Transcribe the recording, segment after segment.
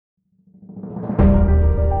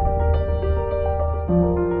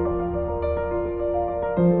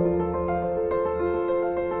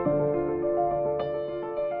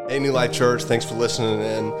New Life Church. Thanks for listening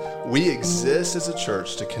in. We exist as a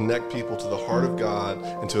church to connect people to the heart of God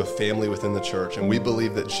and to a family within the church, and we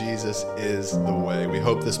believe that Jesus is the way. We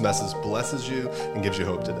hope this message blesses you and gives you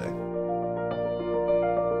hope today.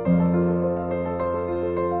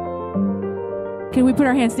 Can we put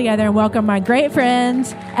our hands together and welcome my great friend,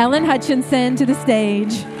 Ellen Hutchinson, to the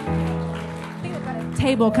stage? I think we've got a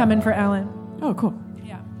table coming for Ellen. Oh, cool.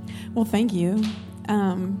 Yeah. Well, thank you.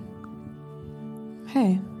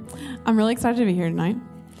 Hey, I'm really excited to be here tonight.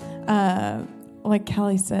 Like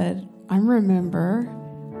Kelly said, I remember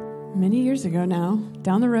many years ago now,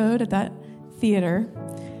 down the road at that theater,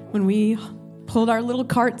 when we pulled our little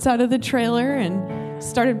carts out of the trailer and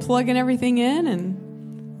started plugging everything in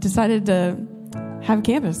and decided to have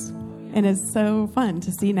campus. And it's so fun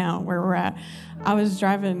to see now where we're at. I was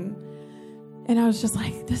driving and I was just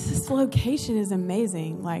like, this location is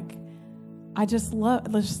amazing. Like, I just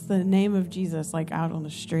love just the name of Jesus, like out on the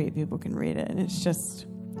street, people can read it. And it's just,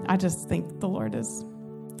 I just think the Lord has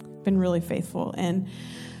been really faithful. And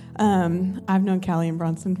I've known Callie and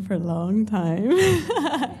Bronson for a long time.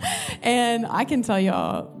 And I can tell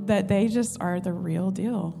y'all that they just are the real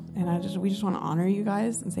deal. And we just want to honor you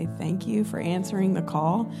guys and say thank you for answering the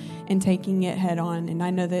call and taking it head on. And I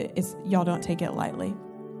know that y'all don't take it lightly.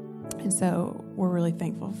 And so we're really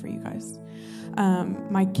thankful for you guys.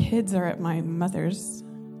 My kids are at my mother's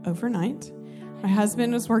overnight. My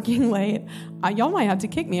husband was working late. Y'all might have to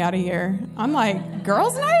kick me out of here. I'm like,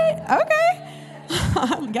 girls' night?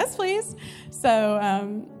 Okay. Yes, please.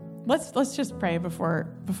 So let's just pray before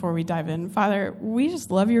we dive in. Father, we just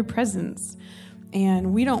love your presence.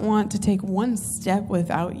 And we don't want to take one step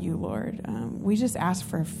without you, Lord. We just ask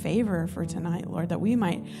for a favor for tonight, Lord, that we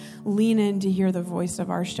might lean in to hear the voice of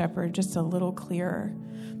our shepherd just a little clearer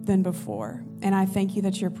than before. And I thank you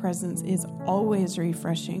that your presence is always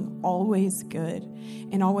refreshing, always good,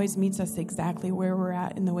 and always meets us exactly where we're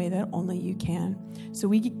at in the way that only you can. So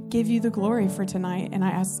we give you the glory for tonight, and I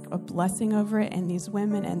ask a blessing over it and these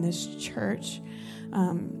women and this church.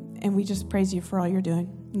 And we just praise you for all you're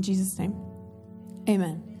doing. In Jesus' name.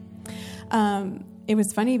 Amen. It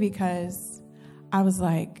was funny because I was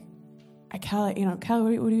like, Kelly,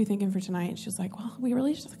 what are you thinking for tonight? And she was like, well, we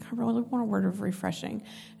really want a word of refreshing.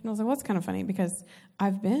 And I was like, well, that's kind of funny because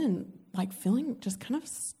I've been like feeling just kind of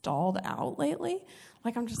stalled out lately.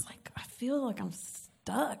 Like I'm just like, I feel like I'm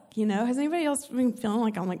stuck, Has anybody else been feeling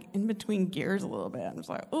like I'm like in between gears a little bit? I'm just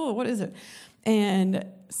like, oh, what is it? And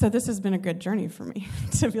so this has been a good journey for me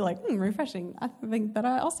to be like, refreshing. I think that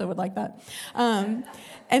I also would like that.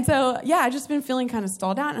 And so, I've just been feeling kind of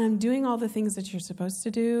stalled out, and I'm doing all the things that you're supposed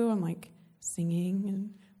to do. I'm like singing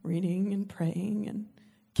and reading and praying and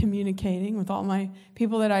communicating with all my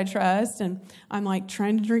people that I trust. And I'm like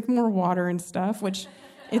trying to drink more water and stuff, which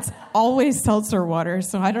it's always seltzer water.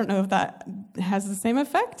 So I don't know if that has the same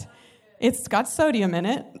effect. It's got sodium in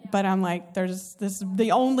it, but I'm like, this is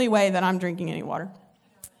the only way that I'm drinking any water.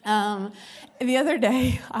 The other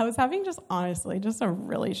day, I was having just a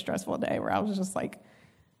really stressful day where I was just like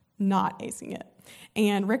not acing it.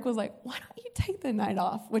 And Rick was like, why don't you take the night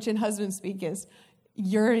off? Which in husband speak is,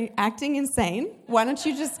 you're acting insane. Why don't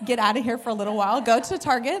you just get out of here for a little while? Go to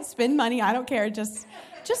Target, spend money. I don't care. Just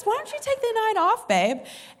why don't you take the night off, babe?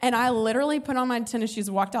 And I literally put on my tennis shoes,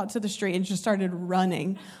 walked out to the street, and just started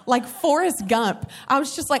running like Forrest Gump. I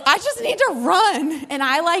was just like, I just need to run. And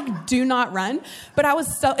I do not run. But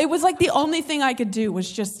it was like the only thing I could do was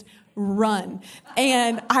just run.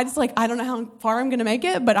 And I just I don't know how far I'm going to make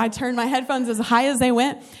it, but I turned my headphones as high as they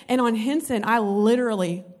went. And on Henson, I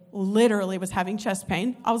literally was having chest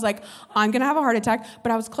pain. I was like, I'm going to have a heart attack,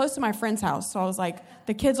 but I was close to my friend's house. So I was like,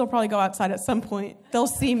 the kids will probably go outside at some point. They'll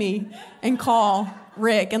see me and call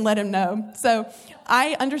Rick and let him know. So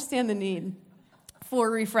I understand the need for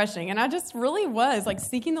refreshing. And I just really was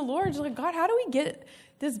seeking the Lord, just God, how do we get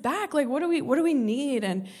this back? What do we need?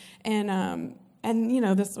 And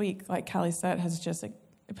this week, like Callie said, has just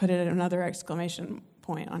put it at another exclamation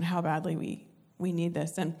point on how badly we need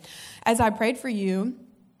this. And as I prayed for you,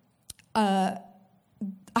 I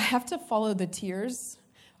have to follow the tears.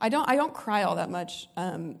 I don't cry all that much,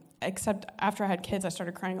 except after I had kids, I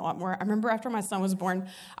started crying a lot more. I remember after my son was born,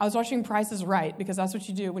 I was watching Price is Right, because that's what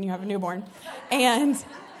you do when you have a newborn. And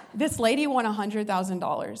this lady won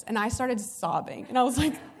 $100,000, and I started sobbing. And I was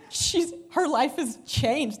like, her life has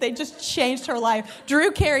changed. They just changed her life.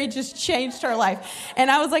 Drew Carey just changed her life.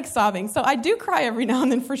 And I was sobbing. So I do cry every now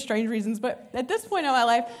and then for strange reasons. But at this point in my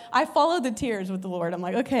life, I follow the tears with the Lord. I'm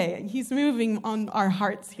like, okay, he's moving on our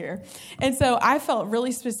hearts here. And so I felt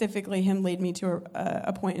really specifically him lead me to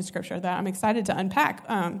a point in Scripture that I'm excited to unpack.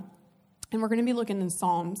 And we're going to be looking in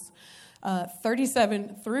Psalms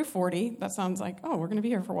 37 through 40. That sounds like, oh, we're going to be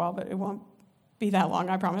here for a while, but it won't be that long,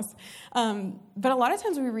 I promise. But a lot of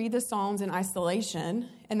times we read the Psalms in isolation,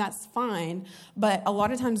 and that's fine. But a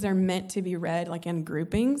lot of times they're meant to be read like in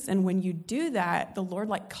groupings. And when you do that, the Lord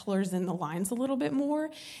like colors in the lines a little bit more.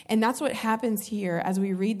 And that's what happens here as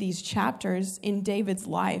we read these chapters in David's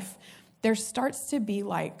life. There starts to be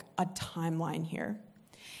like a timeline here.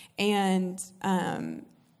 And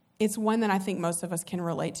it's one that I think most of us can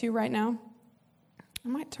relate to right now. I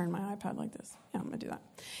might turn my iPad like this. Yeah, I'm going to do that.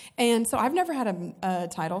 And so I've never had a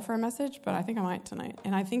title for a message, but I think I might tonight.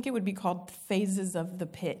 And I think it would be called Phases of the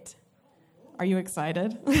Pit. Are you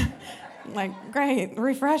excited? Like, great,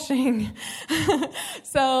 refreshing.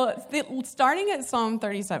 So starting at Psalm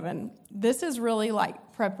 37, this is really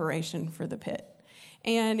like preparation for the pit.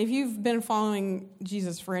 And if you've been following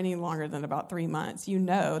Jesus for any longer than about 3 months, you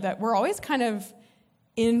know that we're always kind of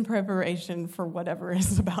in preparation for whatever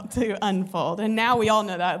is about to unfold. And now we all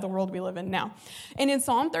know that, the world we live in now. And in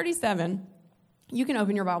Psalm 37, you can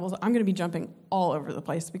open your Bibles. I'm going to be jumping all over the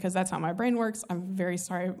place because that's how my brain works. I'm very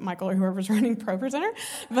sorry, Michael, or whoever's running Pro Presenter.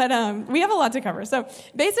 But we have a lot to cover. So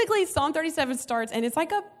basically, Psalm 37 starts, and it's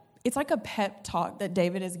like a pep talk that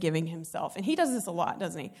David is giving himself. And he does this a lot,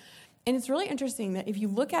 doesn't he? And it's really interesting that if you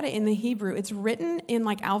look at it in the Hebrew, it's written in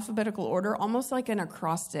like alphabetical order, almost like an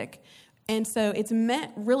acrostic. And so it's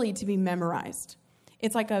meant really to be memorized.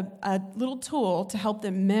 It's like a little tool to help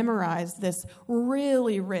them memorize this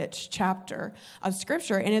really rich chapter of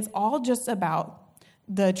Scripture. And it's all just about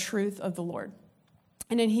the truth of the Lord.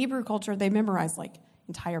 And in Hebrew culture, they memorize like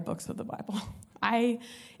entire books of the Bible.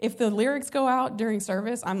 If the lyrics go out during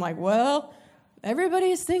service, I'm like, well,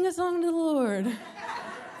 everybody sing a song to the Lord.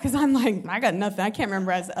 Because I'm like, I got nothing. I can't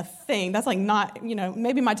memorize a thing. That's like not,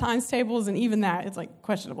 maybe my times tables and even that, it's like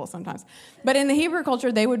questionable sometimes. But in the Hebrew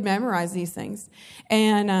culture, they would memorize these things.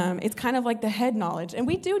 And it's kind of like the head knowledge. And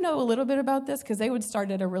we do know a little bit about this because they would start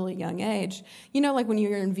at a really young age. Like when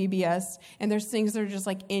you're in VBS and there's things that are just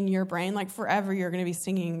like in your brain, like forever you're going to be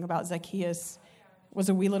singing about Zacchaeus was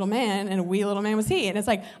a wee little man, and a wee little man was he. And it's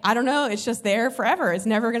like, I don't know, it's just there forever. It's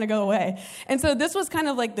never going to go away. And so this was kind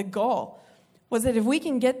of like the goal. Was that if we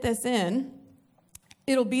can get this in,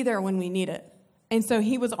 it'll be there when we need it. And so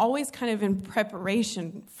he was always kind of in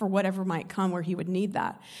preparation for whatever might come where he would need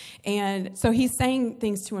that. And so he's saying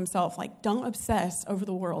things to himself like, don't obsess over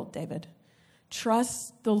the world, David.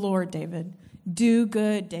 Trust the Lord, David. Do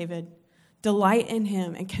good, David. Delight in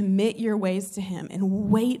him and commit your ways to him and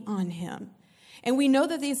wait on him. And we know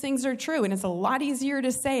that these things are true, and it's a lot easier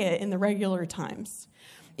to say it in the regular times.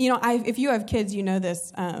 If you have kids, you know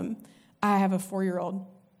this. I have a 4-year-old,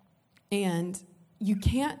 and you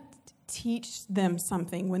can't teach them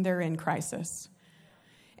something when they're in crisis.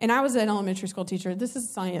 And I was an elementary school teacher. This is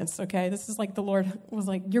science, okay? This is like the Lord was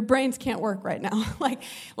like, your brains can't work right now.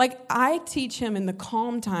 like I teach him in the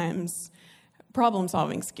calm times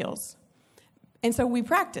problem-solving skills. And so we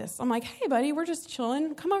practice. I'm like, hey, buddy, we're just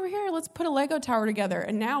chilling. Come over here. Let's put a Lego tower together.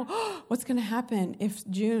 And now what's going to happen if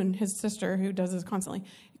June, his sister, who does this constantly,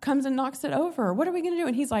 comes and knocks it over? What are we going to do?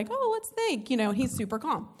 And he's like, oh, let's think. He's super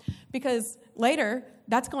calm. Because later,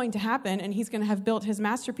 that's going to happen, and he's going to have built his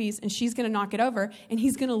masterpiece, and she's going to knock it over, and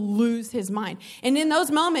he's going to lose his mind. And in those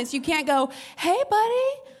moments, you can't go, hey,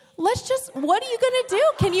 buddy, what are you going to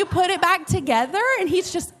do? Can you put it back together? And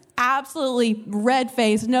he's just absolutely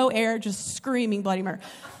red-faced, no air, just screaming bloody murder.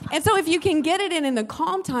 And so if you can get it in the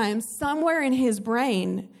calm times, somewhere in his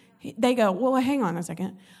brain, they go, well, hang on a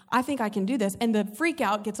second. I think I can do this. And the freak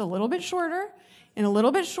out gets a little bit shorter and a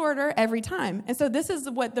little bit shorter every time. And so this is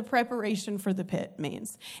what the preparation for the pit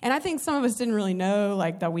means. And I think some of us didn't really know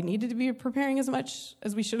that we needed to be preparing as much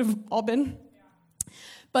as we should have all been.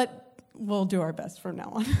 But we'll do our best from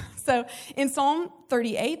now on. So in Psalm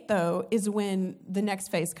 38, though, is when the next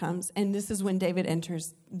phase comes. And this is when David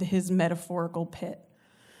enters his metaphorical pit.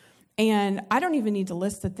 And I don't even need to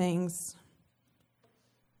list the things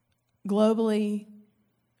globally,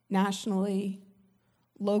 nationally,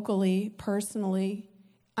 locally, personally.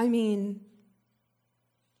 I mean,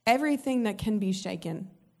 everything that can be shaken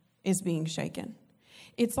is being shaken.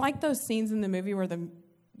 It's like those scenes in the movie where the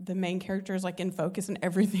main character is in focus and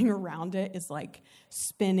everything around it is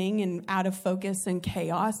spinning and out of focus and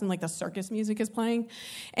chaos, and the circus music is playing.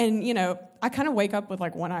 And, I kind of wake up with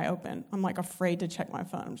one eye open. I'm afraid to check my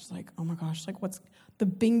phone. I'm just oh my gosh, what's the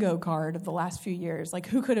bingo card of the last few years?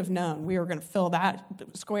 Who could have known we were going to fill that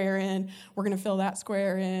square in? We're going to fill that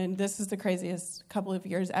square in. This is the craziest couple of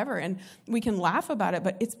years ever. And we can laugh about it,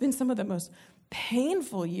 but it's been some of the most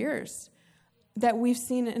painful years that we've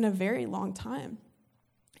seen in a very long time.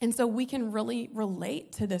 And so we can really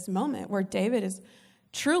relate to this moment where David is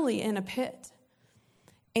truly in a pit.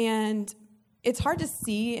 And it's hard to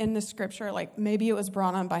see in the scripture, like maybe it was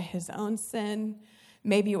brought on by his own sin,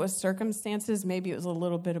 maybe it was circumstances, maybe it was a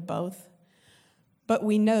little bit of both. But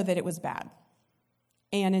we know that it was bad.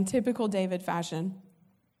 And in typical David fashion,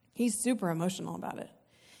 he's super emotional about it.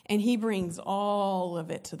 And he brings all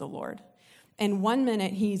of it to the Lord. And 1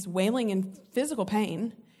 minute he's wailing in physical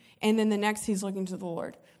pain, and then the next he's looking to the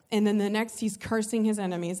Lord. And then the next he's cursing his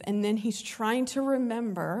enemies, and then he's trying to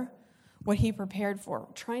remember what he prepared for,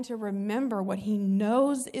 trying to remember what he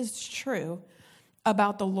knows is true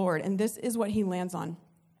about the Lord. And this is what he lands on.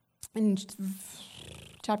 In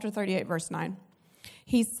chapter 38, verse 9,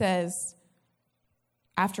 he says,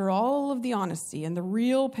 after all of the honesty and the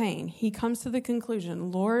real pain, he comes to the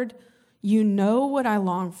conclusion, Lord, you know what I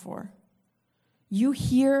long for. You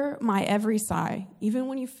hear my every sigh, even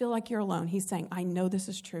when you feel like you're alone. He's saying, I know this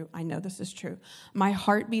is true. I know this is true. My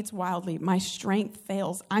heart beats wildly. My strength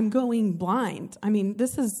fails. I'm going blind. I mean,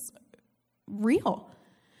 this is real.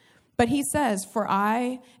 But he says, for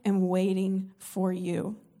I am waiting for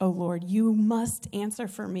you, O Lord. You must answer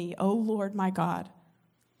for me, O Lord, my God.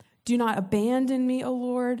 Do not abandon me, O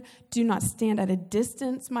Lord. Do not stand at a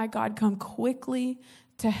distance, my God. Come quickly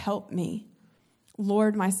to help me.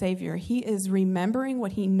 Lord, my Savior. He is remembering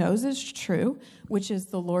what he knows is true, which is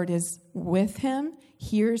the Lord is with him,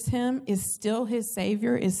 hears him, is still his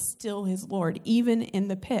Savior, is still his Lord, even in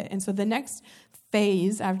the pit. And so the next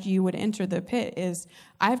phase after you would enter the pit is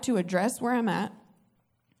I have to address where I'm at.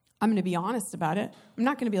 I'm going to be honest about it. I'm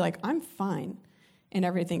not going to be like, I'm fine, and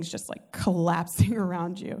everything's just like collapsing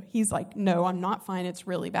around you. He's like, no, I'm not fine. It's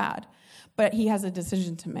really bad. But he has a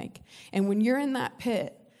decision to make. And when you're in that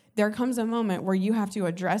pit, there comes a moment where you have to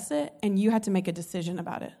address it and you have to make a decision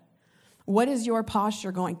about it. What is your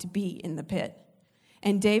posture going to be in the pit?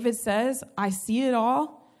 And David says, I see it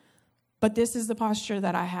all, but this is the posture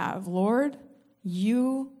that I have. Lord,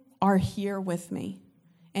 you are here with me,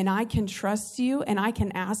 and I can trust you, and I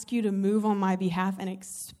can ask you to move on my behalf and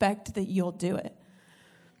expect that you'll do it.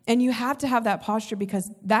 And you have to have that posture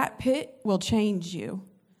because that pit will change you.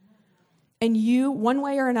 And you, one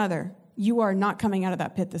way or another, you are not coming out of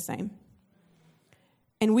that pit the same.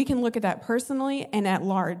 And we can look at that personally and at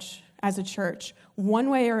large as a church. One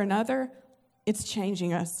way or another, it's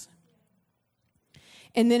changing us.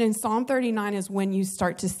 And then in Psalm 39 is when you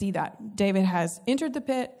start to see that. David has entered the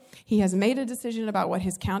pit. He has made a decision about what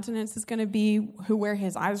his countenance is going to be, where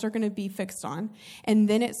his eyes are going to be fixed on. And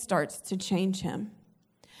then it starts to change him.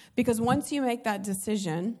 Because once you make that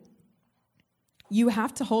decision, you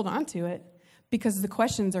have to hold on to it. Because the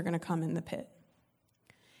questions are going to come in the pit.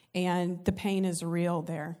 And the pain is real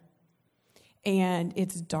there. And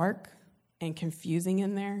it's dark and confusing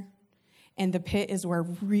in there. And the pit is where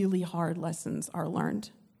really hard lessons are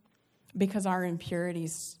learned. Because our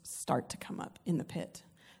impurities start to come up in the pit.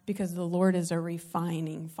 Because the Lord is a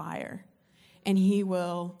refining fire. And he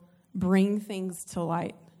will bring things to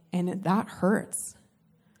light. And that hurts.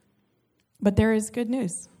 But there is good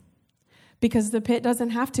news. Because the pit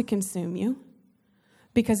doesn't have to consume you.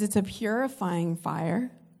 Because it's a purifying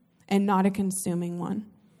fire and not a consuming one.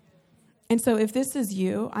 And so if this is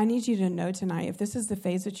you, I need you to know tonight, if this is the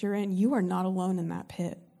phase that you're in, you are not alone in that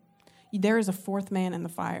pit. There is a fourth man in the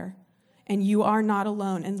fire, and you are not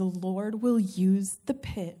alone. And the Lord will use the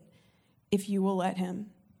pit if you will let him.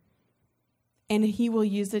 And he will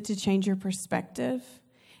use it to change your perspective,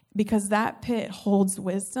 because that pit holds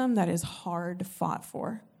wisdom that is hard fought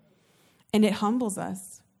for. And it humbles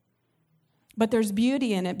us. But there's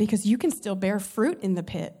beauty in it because you can still bear fruit in the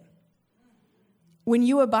pit. When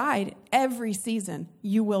you abide every season,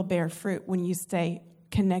 you will bear fruit when you stay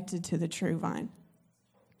connected to the true vine.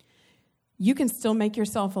 You can still make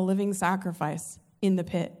yourself a living sacrifice in the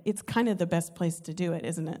pit. It's kind of the best place to do it,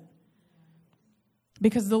 isn't it?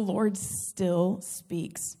 Because the Lord still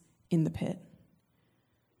speaks in the pit.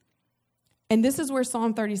 And this is where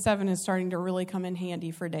Psalm 37 is starting to really come in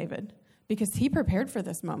handy for David, because he prepared for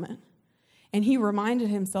this moment. And he reminded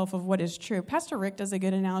himself of what is true. Pastor Rick does a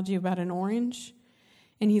good analogy about an orange.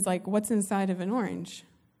 And he's like, what's inside of an orange?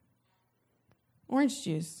 Orange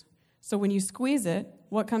juice. So when you squeeze it,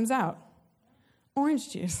 what comes out?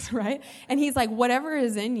 Orange juice, right? And he's like, whatever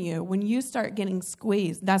is in you, when you start getting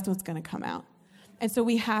squeezed, that's what's going to come out. And so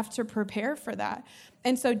we have to prepare for that.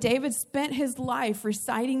 And so David spent his life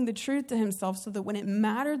reciting the truth to himself so that when it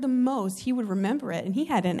mattered the most, he would remember it. And he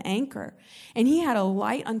had an anchor. And he had a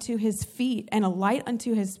light unto his feet and a light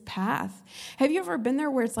unto his path. Have you ever been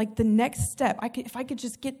there where it's like the next step? If I could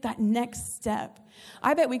just get that next step.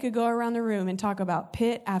 I bet we could go around the room and talk about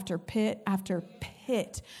pit after pit after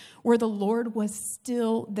pit where the Lord was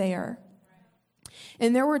still there.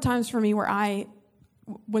 And there were times for me where I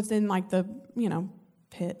was in like the,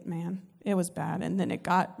 pit, man. It was bad. And then it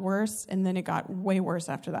got worse, and then it got way worse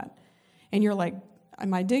after that. And you're like,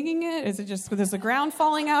 am I digging it? Is the ground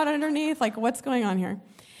falling out underneath? Like, what's going on here?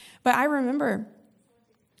 But I remember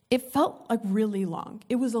it felt like really long.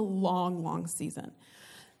 It was a long, long season.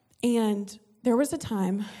 And there was a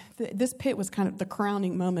time, this pit was kind of the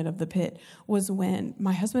crowning moment of the pit, was when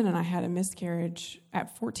my husband and I had a miscarriage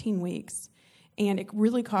at 14 weeks. And it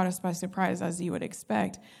really caught us by surprise, as you would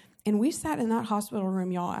expect. And we sat in that hospital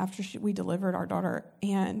room, y'all, after we delivered our daughter.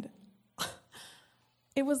 And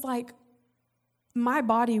it was like my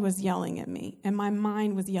body was yelling at me, and my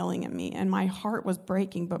mind was yelling at me, and my heart was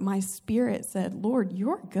breaking. But my spirit said, Lord,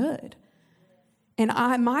 you're good. And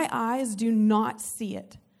my eyes do not see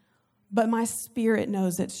it, but my spirit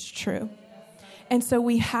knows it's true. And so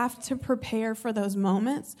we have to prepare for those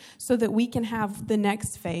moments so that we can have the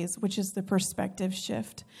next phase, which is the perspective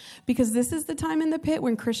shift. Because this is the time in the pit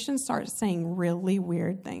when Christians start saying really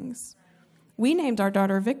weird things. We named our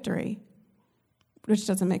daughter Victory, which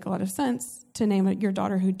doesn't make a lot of sense to name your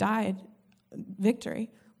daughter who died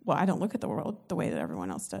Victory. Well, I don't look at the world the way that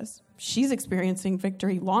everyone else does. She's experiencing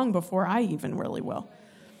victory long before I even really will.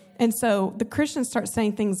 And so the Christians start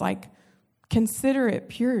saying things like, consider it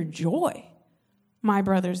pure joy, my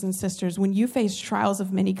brothers and sisters, when you face trials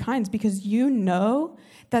of many kinds, because you know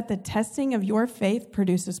that the testing of your faith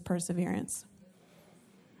produces perseverance.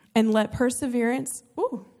 And let perseverance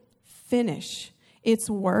finish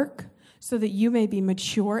its work so that you may be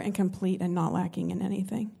mature and complete and not lacking in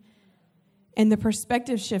anything. And the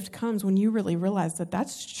perspective shift comes when you really realize that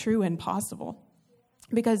that's true and possible.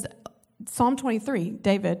 Because Psalm 23,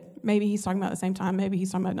 David, maybe he's talking about the same time, maybe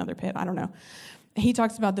he's talking about another pit, I don't know. He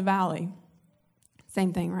talks about the valley.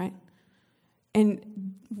 Same thing, right?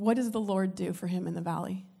 And what does the Lord do for him in the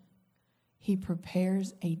valley? He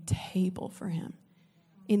prepares a table for him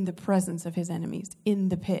in the presence of his enemies. In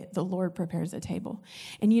the pit, the Lord prepares a table.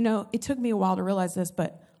 And it took me a while to realize this,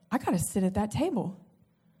 but I got to sit at that table.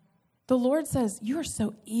 The Lord says, you're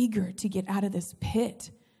so eager to get out of this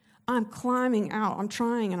pit. I'm climbing out. I'm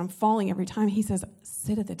trying and I'm falling every time. He says,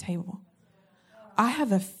 sit at the table. I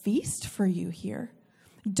have a feast for you here.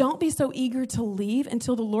 Don't be so eager to leave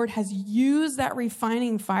until the Lord has used that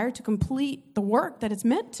refining fire to complete the work that it's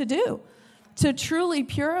meant to do, to truly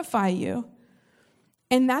purify you.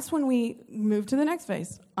 And that's when we move to the next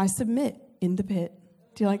phase. I submit in the pit.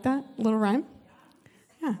 Do you like that little rhyme?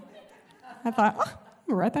 Yeah. I thought, I'm going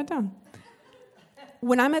to write that down.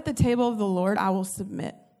 When I'm at the table of the Lord, I will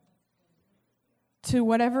submit to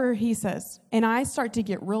whatever he says. And I start to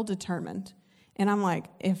get real determined. And I'm like,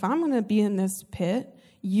 if I'm going to be in this pit,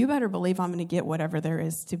 you better believe I'm going to get whatever there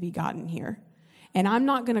is to be gotten here. And I'm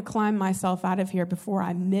not going to climb myself out of here before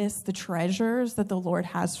I miss the treasures that the Lord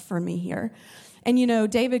has for me here. And,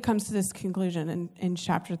 David comes to this conclusion in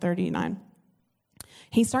chapter 39.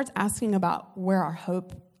 He starts asking about where our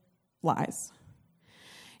hope lies.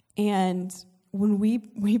 And when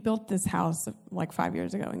we built this house like 5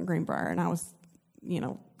 years ago in Greenbrier, and I was,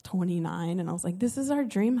 29, and I was like, this is our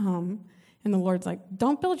dream home. And the Lord's like,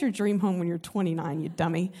 don't build your dream home when you're 29, you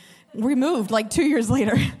dummy. We moved like 2 years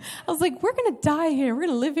later. I was like, we're going to die here. We're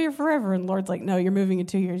going to live here forever. And the Lord's like, no, you're moving in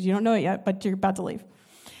 2 years. You don't know it yet, but you're about to leave.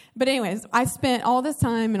 But anyways, I spent all this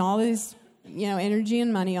time and all this, energy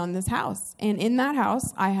and money on this house. And in that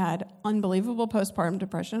house, I had unbelievable postpartum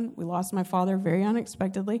depression. We lost my father very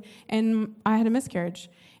unexpectedly. And I had a miscarriage.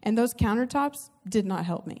 And those countertops did not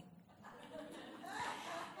help me.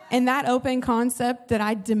 And that open concept that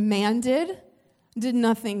I demanded did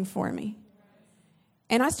nothing for me.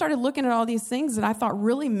 And I started looking at all these things that I thought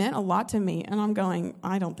really meant a lot to me. And I'm going,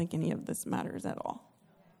 I don't think any of this matters at all.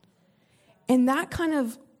 And that kind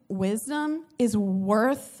of wisdom is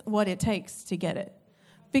worth what it takes to get it.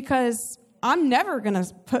 Because I'm never going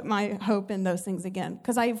to put my hope in those things again.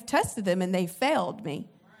 Because I've tested them and they failed me.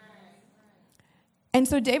 And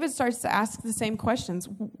so David starts to ask the same questions.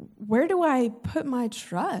 Where do I put my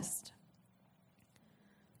trust?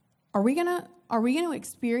 Are we gonna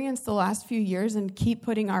experience the last few years and keep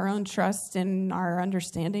putting our own trust in our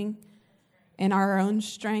understanding, in our own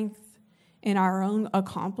strength, in our own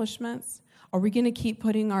accomplishments? Are we going to keep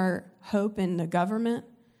putting our hope in the government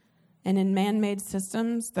and in man-made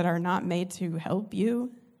systems that are not made to help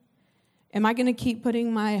you? Am I going to keep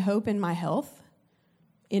putting my hope in my health,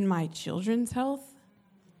 in my children's health?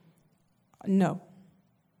 No.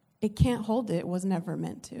 It can't hold it. It was never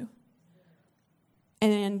meant to.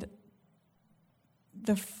 And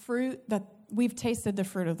the fruit that we've tasted the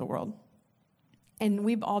fruit of the world. And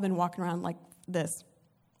we've all been walking around like this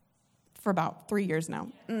for about 3 years now.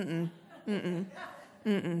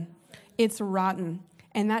 It's rotten.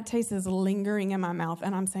 And that taste is lingering in my mouth.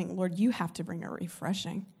 And I'm saying, Lord, you have to bring a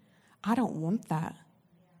refreshing. I don't want that.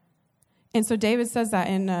 And so David says that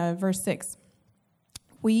in verse 6.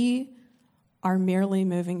 We are merely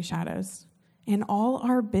moving shadows, and all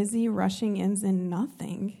our busy rushing ends in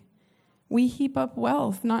nothing. We heap up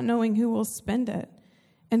wealth, not knowing who will spend it.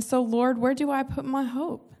 And so, Lord, where do I put my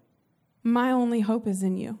hope? My only hope is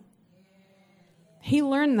in you. He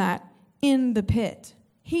learned that in the pit.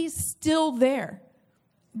 He's still there.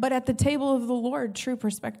 But at the table of the Lord, true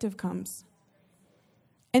perspective comes.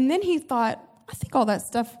 And then he thought, I think all that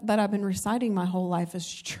stuff that I've been reciting my whole life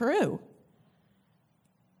is true.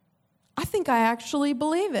 I think I actually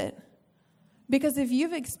believe it. Because if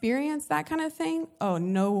you've experienced that kind of thing,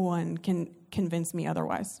 no one can convince me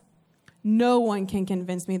otherwise. No one can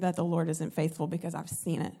convince me that the Lord isn't faithful because I've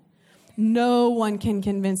seen it. No one can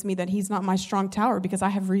convince me that he's not my strong tower because I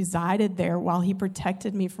have resided there while he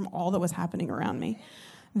protected me from all that was happening around me.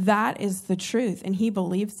 That is the truth, and he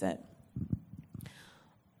believes it.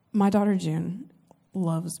 My daughter June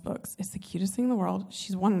loves books. It's the cutest thing in the world.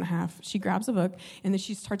 She's 1.5. She grabs a book, and then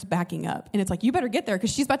she starts backing up. And it's like, you better get there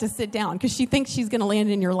because she's about to sit down because she thinks she's going to land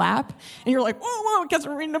in your lap. And you're like, whoa, because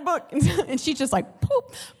we're reading a book. And she just like,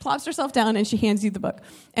 poof, plops herself down, and she hands you the book.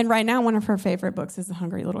 And right now, one of her favorite books is The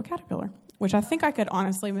Hungry Little Caterpillar, which I think I could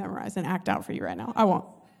honestly memorize and act out for you right now. I won't.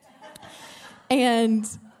 And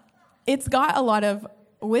it's got a lot of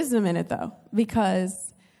wisdom in it, though,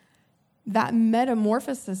 because that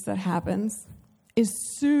metamorphosis that happens is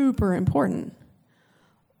super important.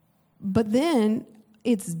 But then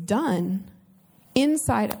it's done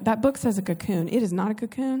inside. That book says a cocoon. It is not a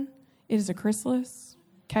cocoon. It is a chrysalis.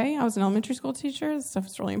 Okay? I was an elementary school teacher. This stuff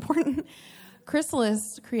is really important.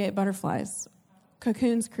 Chrysalis create butterflies.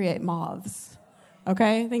 Cocoons create moths.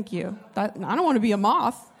 Okay? Thank you. I don't want to be a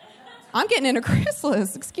moth. I'm getting in a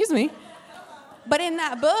chrysalis. Excuse me. But in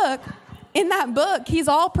that book, he's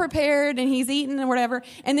all prepared and he's eaten and whatever.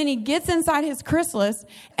 And then he gets inside his chrysalis,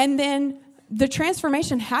 and then the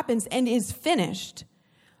transformation happens and is finished.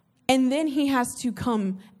 And then he has to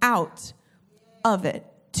come out of it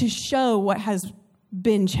to show what has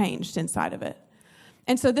been changed inside of it.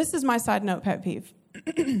 And so this is my side note pet peeve.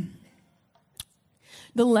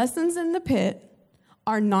 The lessons in the pit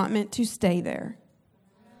are not meant to stay there.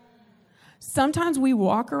 Sometimes we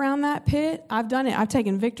walk around that pit. I've done it. I've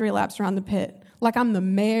taken victory laps around the pit. Like I'm the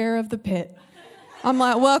mayor of the pit. I'm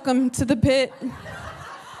like, welcome to the pit.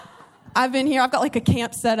 I've been here. I've got like a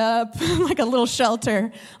camp set up, like a little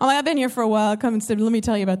shelter. I'm like, I've been here for a while. Come and sit. Let me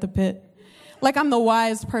tell you about the pit. Like I'm the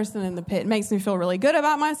wise person in the pit. It makes me feel really good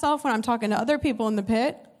about myself when I'm talking to other people in the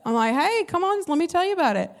pit. I'm like, hey, come on, let me tell you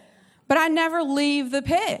about it. But I never leave the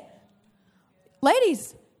pit.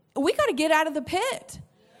 Ladies, we got to get out of the pit.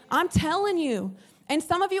 I'm telling you. And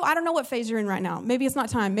some of you, I don't know what phase you're in right now. Maybe it's not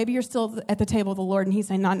time. Maybe you're still at the table of the Lord and he's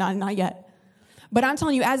saying, not yet. But I'm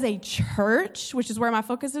telling you, as a church, which is where my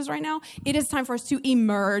focus is right now, it is time for us to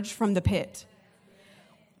emerge from the pit.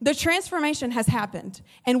 The transformation has happened.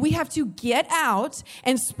 And we have to get out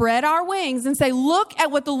and spread our wings and say, look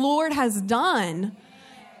at what the Lord has done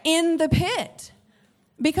in the pit.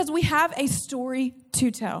 Because we have a story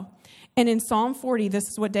to tell. And in Psalm 40, this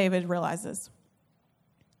is what David realizes.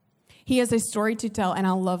 He has a story to tell, and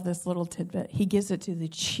I love this little tidbit. He gives it to the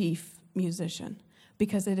chief musician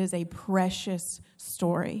because it is a precious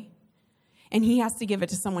story. And he has to give it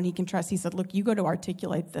to someone he can trust. He said, look, you go to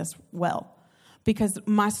articulate this well because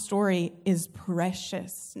my story is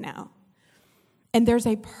precious now. And there's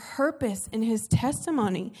a purpose in his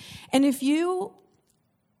testimony. And if you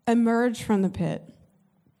emerge from the pit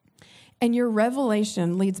and your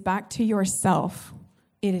revelation leads back to yourself,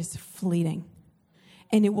 it is fleeting.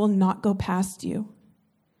 And it will not go past you.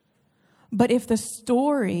 But if the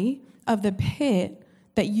story of the pit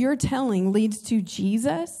that you're telling leads to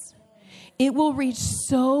Jesus, it will reach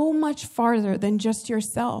so much farther than just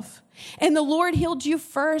yourself. And the Lord healed you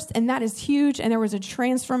first, and that is huge, and there was a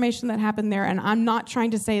transformation that happened there, and I'm not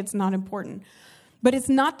trying to say it's not important. But it's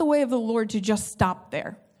not the way of the Lord to just stop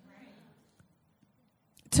there.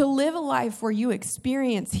 To live a life where you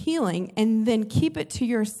experience healing and then keep it to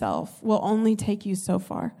yourself will only take you so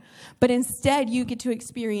far. But instead, you get to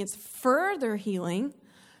experience further healing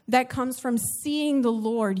that comes from seeing the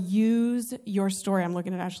Lord use your story. I'm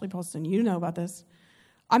looking at Ashley Polston. You know about this.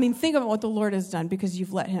 I mean, think about what the Lord has done because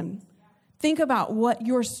you've let him. Think about what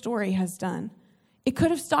your story has done. It could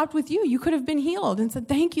have stopped with you. You could have been healed and said,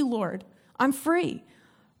 thank you, Lord. I'm free.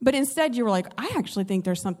 But instead, you were like, I actually think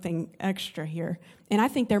there's something extra here. And I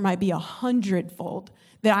think there might be 100-fold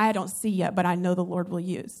that I don't see yet, but I know the Lord will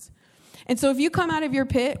use. And so if you come out of your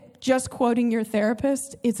pit just quoting your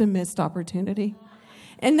therapist, it's a missed opportunity.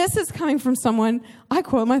 And this is coming from someone, I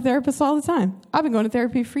quote my therapist all the time. I've been going to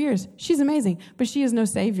therapy for years. She's amazing, but she is no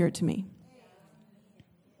savior to me.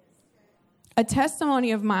 A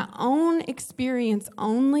testimony of my own experience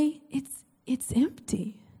only, it's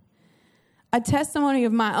empty. A testimony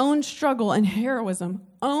of my own struggle and heroism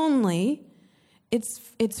only,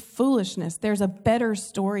 it's foolishness. There's a better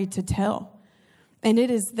story to tell. And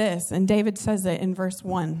it is this, and David says it in verse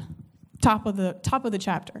 1, top of the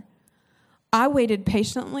chapter. I waited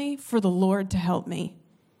patiently for the Lord to help me,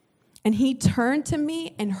 and he turned to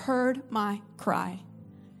me and heard my cry.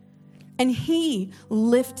 And he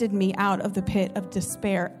lifted me out of the pit of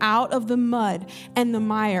despair, out of the mud and the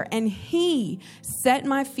mire. And he set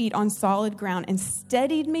my feet on solid ground and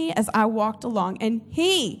steadied me as I walked along. And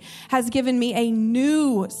he has given me a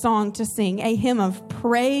new song to sing, a hymn of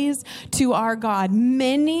praise to our God.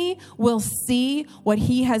 Many will see what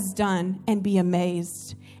he has done and be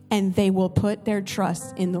amazed, and they will put their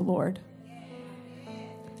trust in the Lord.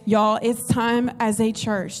 Y'all, it's time as a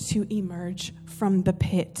church to emerge from the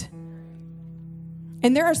pit.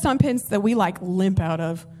 And there are some pits that we limp out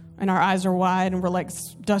of, and our eyes are wide, and we're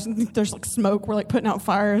there's smoke. We're putting out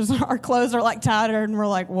fires. Our clothes are tattered, and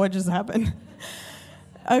we're what just happened?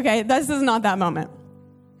 Okay, this is not that moment.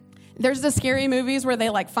 There's the scary movies where they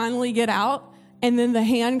finally get out, and then the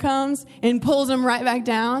hand comes and pulls them right back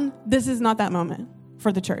down. This is not that moment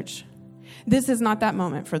for the church. This is not that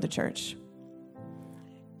moment for the church.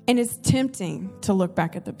 And it's tempting to look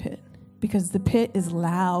back at the pit because the pit is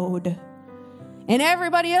loud. And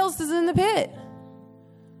everybody else is in the pit.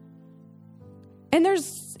 And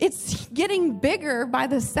it's getting bigger by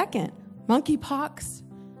the second. Monkeypox.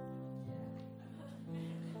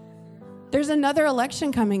 There's another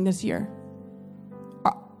election coming this year.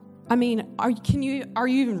 Are you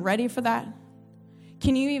even ready for that?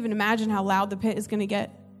 Can you even imagine how loud the pit is going to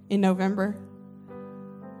get in November?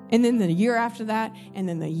 And then the year after that, and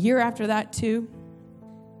then the year after that too.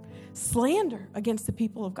 Slander against the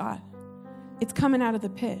people of God. It's coming out of the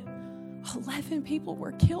pit. 11 people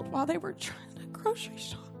were killed while they were trying to grocery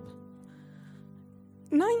shop.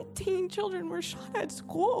 19 children were shot at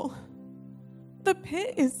school. The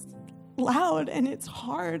pit is loud and it's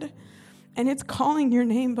hard and it's calling your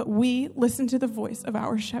name, but we listen to the voice of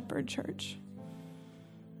our shepherd church.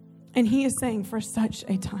 And he is saying, for such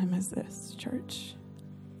a time as this, church,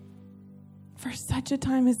 for such a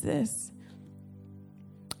time as this,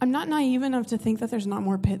 I'm not naive enough to think that there's not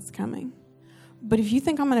more pits coming. But if you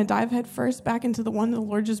think I'm going to dive head first back into the one the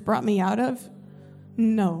Lord just brought me out of,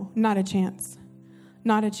 no, not a chance.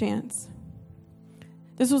 Not a chance.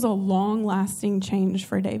 This was a long-lasting change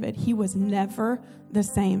for David. He was never the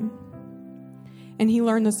same. And he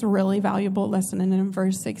learned this really valuable lesson. And in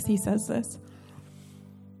verse 6, he says this.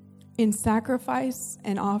 In sacrifice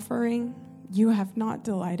and offering, you have not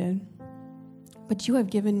delighted, but you have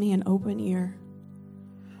given me an open ear.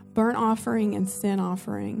 Burnt offering and sin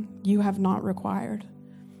offering, you have not required.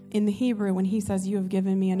 In the Hebrew, when he says, you have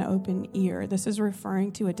given me an open ear, this is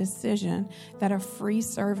referring to a decision that a free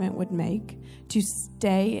servant would make to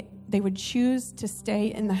stay. They would choose to stay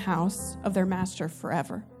in the house of their master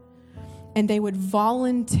forever. And they would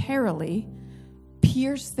voluntarily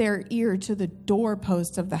pierce their ear to the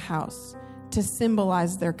doorpost of the house to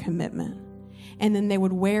symbolize their commitment. And then they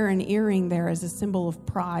would wear an earring there as a symbol of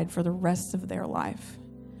pride for the rest of their life.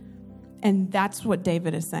 And that's what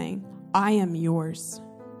David is saying. I am yours.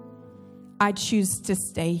 I choose to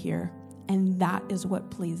stay here. And that is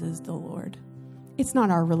what pleases the Lord. It's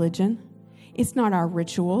not our religion. It's not our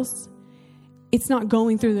rituals. It's not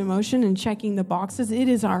going through the motion and checking the boxes. It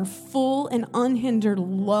is our full and unhindered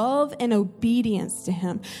love and obedience to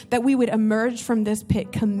him that we would emerge from this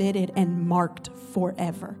pit committed and marked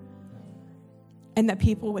forever. And that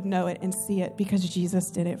people would know it and see it because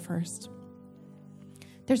Jesus did it first.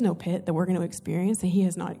 There's no pit that we're going to experience that he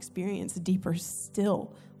has not experienced deeper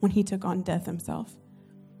still when he took on death himself.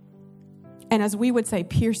 And as we would say,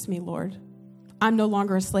 pierce me, Lord. I'm no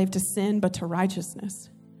longer a slave to sin, but to righteousness.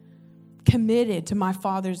 Committed to my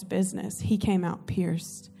Father's business, he came out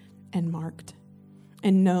pierced and marked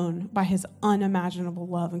and known by his unimaginable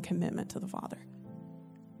love and commitment to the Father.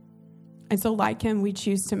 And so like him, we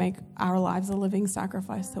choose to make our lives a living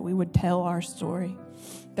sacrifice, that we would tell our story,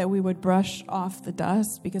 that we would brush off the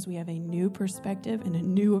dust because we have a new perspective and a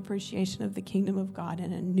new appreciation of the kingdom of God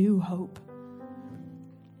and a new hope.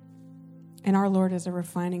 And our Lord is a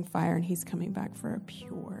refining fire, and he's coming back for a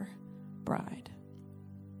pure bride.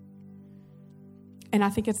 And I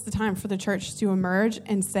think it's the time for the church to emerge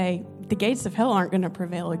and say, the gates of hell aren't going to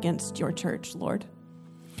prevail against your church, Lord.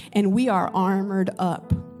 and we are armored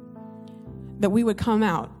up. That we would come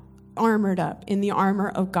out armored up in the armor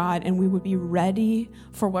of God, and we would be ready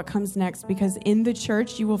for what comes next, because in the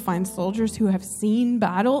church you will find soldiers who have seen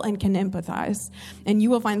battle and can empathize, and you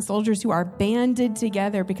will find soldiers who are banded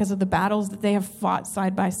together because of the battles that they have fought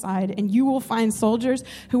side by side, and you will find soldiers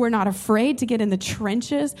who are not afraid to get in the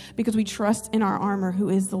trenches because we trust in our armor, who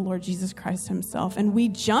is the Lord Jesus Christ himself, and we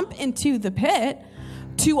jump into the pit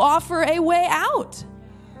to offer a way out.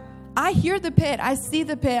 I hear the pit, I see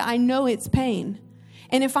the pit, I know it's pain.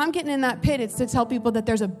 And if I'm getting in that pit, it's to tell people that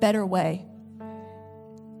there's a better way.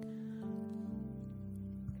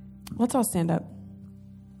 Let's all stand up.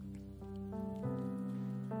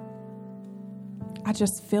 I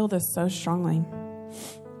just feel this so strongly,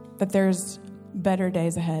 that there's better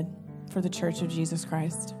days ahead for the Church of Jesus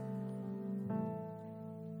Christ.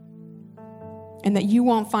 And that you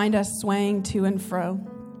won't find us swaying to and fro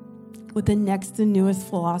with the next and newest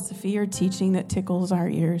philosophy or teaching that tickles our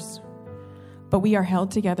ears. But we are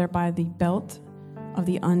held together by the belt of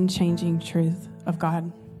the unchanging truth of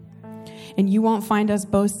God. And you won't find us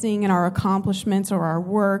boasting in our accomplishments or our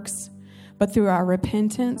works, but through our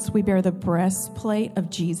repentance, we bear the breastplate of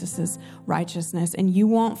Jesus' righteousness. And you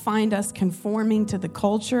won't find us conforming to the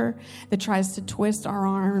culture that tries to twist our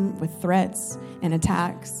arm with threats and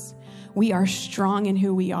attacks. We are strong in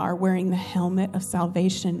who we are, wearing the helmet of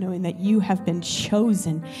salvation, knowing that you have been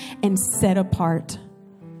chosen and set apart.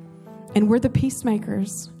 And we're the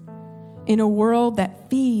peacemakers. In a world that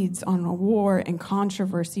feeds on war and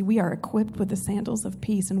controversy, we are equipped with the sandals of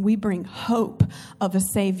peace, and we bring hope of a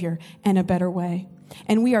Savior and a better way.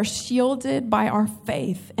 And we are shielded by our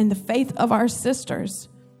faith and the faith of our sisters.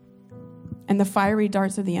 And the fiery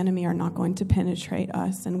darts of the enemy are not going to penetrate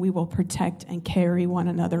us, and we will protect and carry one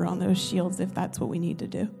another on those shields if that's what we need to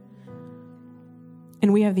do.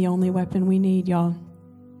 And we have the only weapon we need, y'all.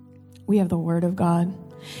 We have the Word of God.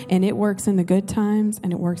 And it works in the good times,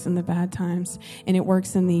 and it works in the bad times, and it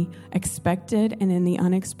works in the expected and in the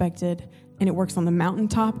unexpected, and it works on the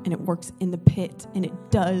mountaintop, and it works in the pit, and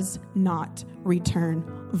it does not return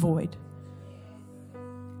void.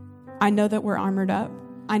 I know that we're armored up.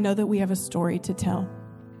 I know that we have a story to tell.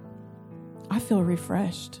 I feel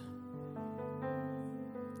refreshed.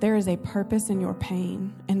 There is a purpose in your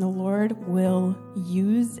pain, and the Lord will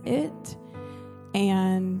use it,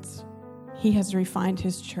 and He has refined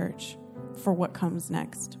His church for what comes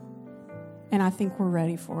next. And I think we're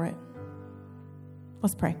ready for it.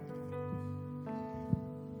 Let's pray.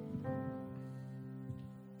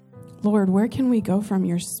 Lord, where can we go from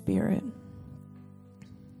your Spirit?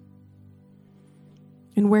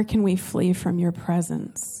 And where can we flee from your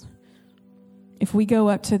presence? If we go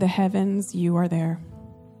up to the heavens, you are there.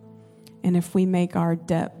 And if we make our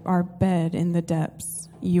bed in the depths,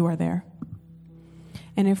 you are there.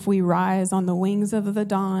 And if we rise on the wings of the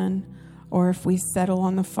dawn, or if we settle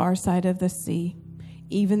on the far side of the sea,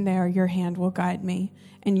 even there your hand will guide me,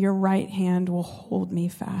 and your right hand will hold me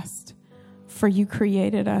fast. For you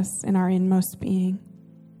created us in our inmost being,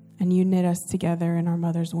 and you knit us together in our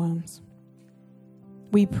mother's wombs.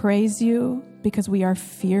 We praise you because we are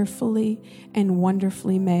fearfully and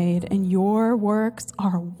wonderfully made, and your works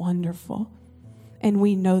are wonderful, and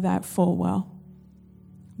we know that full well.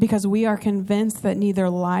 Because we are convinced that neither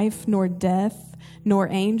life nor death, nor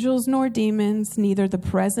angels nor demons, neither the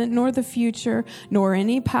present nor the future, nor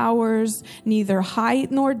any powers, neither height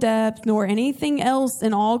nor depth, nor anything else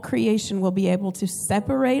in all creation will be able to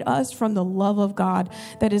separate us from the love of God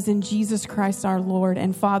that is in Jesus Christ our Lord.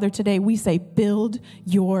 And Father, today we say, build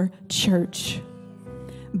your church.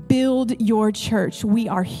 Build your church. We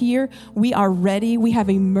are here. We are ready. We have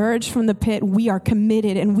emerged from the pit. We are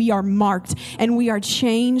committed, and we are marked, and we are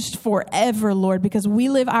changed forever, Lord, because we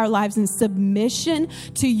live our lives in submission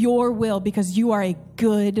to your will, because you are a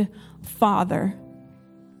good Father.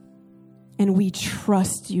 And we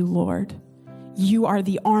trust you, Lord. You are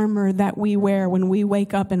the armor that we wear when we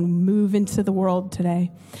wake up and move into the world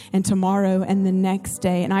today and tomorrow and the next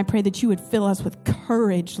day. And I pray that you would fill us with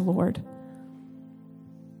courage, Lord,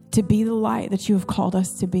 to be the light that you have called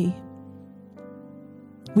us to be.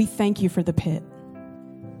 We thank you for the pit.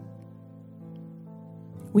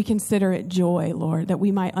 We consider it joy, Lord, that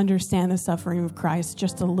we might understand the suffering of Christ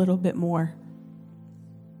just a little bit more.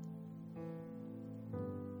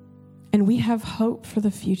 And we have hope for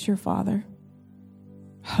the future, Father.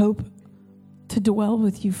 Hope to dwell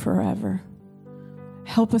with you forever.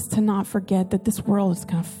 Help us to not forget that this world is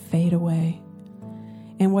going to fade away,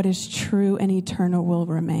 and what is true and eternal will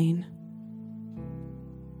remain.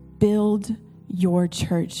 Build your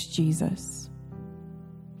church, Jesus.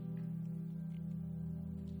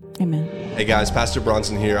 Amen. Hey guys, Pastor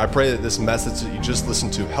Bronson here. I pray that this message that you just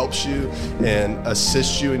listened to helps you and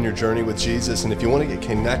assists you in your journey with Jesus. And if you want to get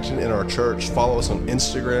connected in our church, follow us on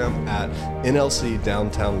Instagram at NLC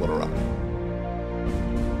Downtown Little Rock.